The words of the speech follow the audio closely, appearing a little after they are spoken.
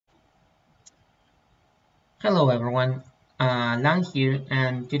Hello everyone, Lang here,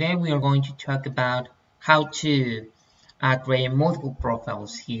 and today we are going to talk about how to create multiple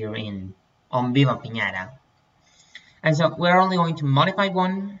profiles here on Viva Piñata. And so we're only going to modify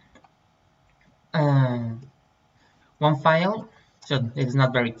uh, one file, so it's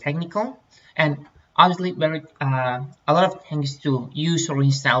not very technical, and obviously a lot of thanks to you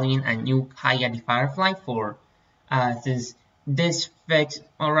SoaringStallion and new CaiaTheFireFly for this fix,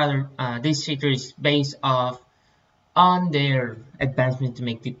 or rather this feature is based off on their advancement to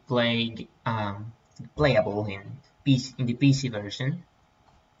make the playable in the PC version.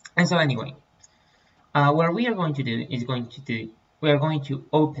 And so anyway, what we are going to do is we are going to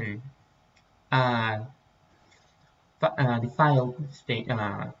open uh, the file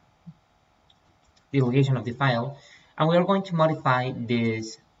the location of the file, and we are going to modify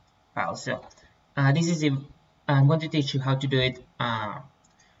this file. So this is I'm going to teach you how to do it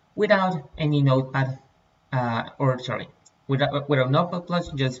without any notepad or sorry, without Notepad Plus,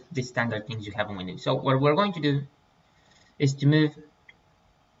 just the standard things you have on Windows. So what we're going to do is to move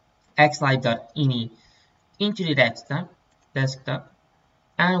xlive.ini into the desktop,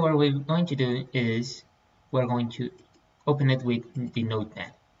 and what we're going to do is we're going to open it with the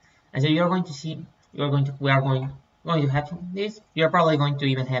Notepad. And so you're going to see we are going to have this. You're probably going to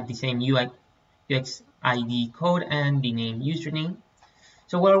even have the same UX ID code and the name username.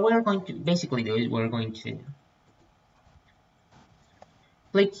 So what we're going to basically do is we're going to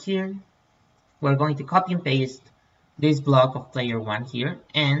click here. We're going to copy and paste this block of player 1 here,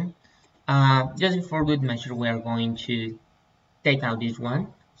 and just for good measure we are going to take out this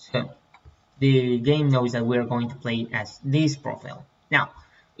one, so the game knows that we're going to play as this profile. Now,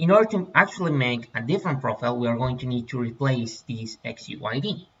 in order to actually make a different profile, we are going to need to replace this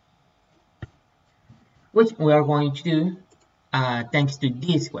XUID, which we are going to do thanks to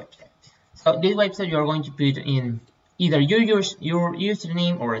this website. So this website you are going to put in either your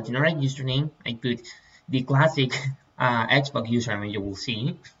username or a generic username. I put the classic Xbox username you will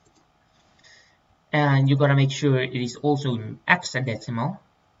see, and you gotta make sure it is also in hexadecimal.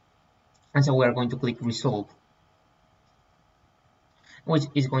 And so we're going to click resolve, which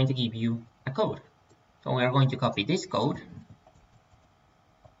is going to give you a code. So we are going to copy this code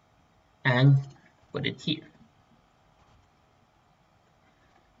and put it here.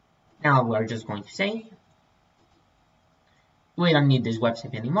 Now we're just going to save. We don't need this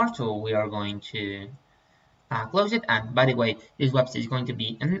website anymore, so we are going to close it. And by the way, this website is going to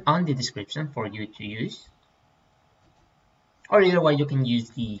be on the description for you to use, or either way you can use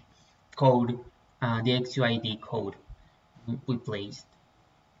the code, the XUID code we placed.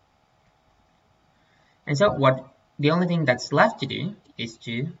 And so the only thing that's left to do is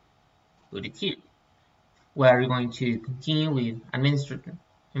to put it here. We're going to continue with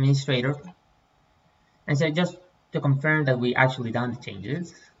administrator, and so just to confirm that we actually done the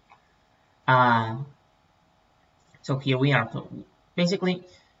changes. So here we are. So basically,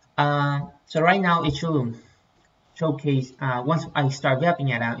 so right now it should showcase, once I start Viva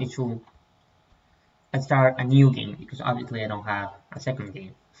Piñata, it should start a new game, because obviously I don't have a second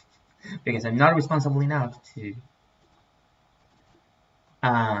game because I'm not responsible enough to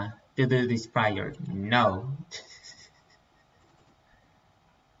do this prior. No.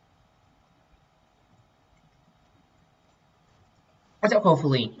 So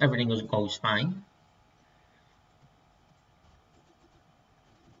hopefully everything goes fine.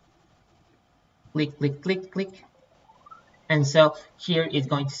 Click, click, click, click. And so here it's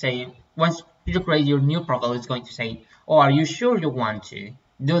going to say, once you create your new profile, it's going to say, oh, are you sure you want to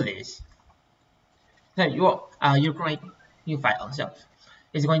do this? So you create new file. So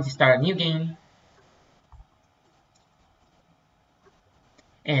it's going to start a new game,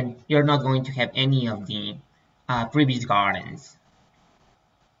 and you're not going to have any of the previous gardens.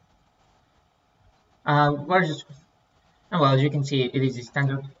 We're just, well, as you can see, it is a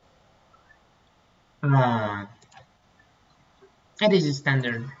standard. It is a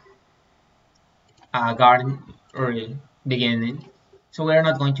standard garden early beginning, so we're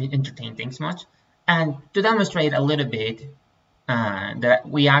not going to entertain things much. And to demonstrate a little bit that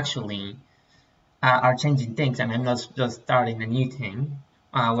we actually are changing things, and I'm not just starting a new thing,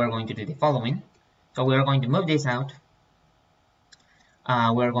 we're going to do the following. So we're going to move this out.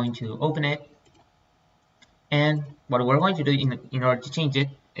 We're going to open it, and what we're going to do in order to change it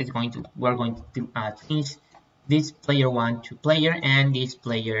is we're going to change this player 1 to player, and this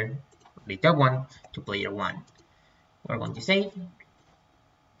player, the top one, to player 1. We're going to save,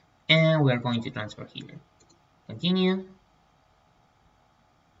 and we're going to transfer here. Continue.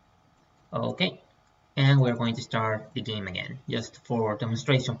 Okay, and we're going to start the game again, just for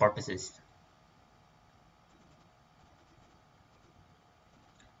demonstration purposes.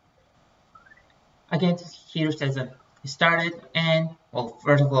 again, here says that it started, and well,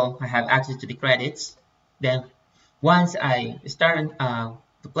 first of all, I have access to the credits. Then once I started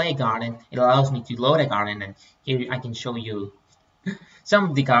to play a garden, it allows me to load a garden, and here I can show you some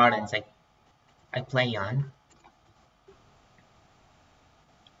of the gardens I play on.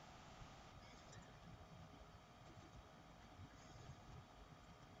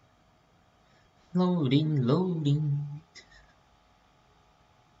 Loading, loading.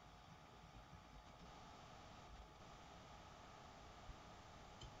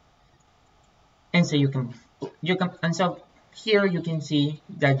 And so and so here you can see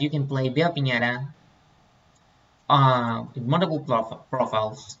that you can play Viva Piñata with multiple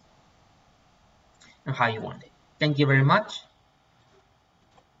profiles and how you want it. Thank you very much.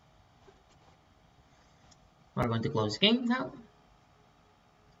 We're going to close the game now.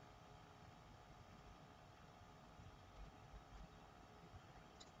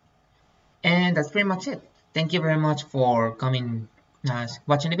 And that's pretty much it. Thank you very much for coming,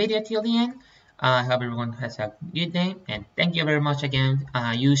 watching the video till the end. I hope everyone has a good day, and thank you very much again,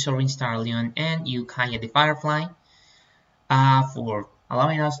 you SoaringStallion and you CaiaTheFireFly, for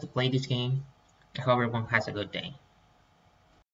allowing us to play this game. I hope everyone has a good day.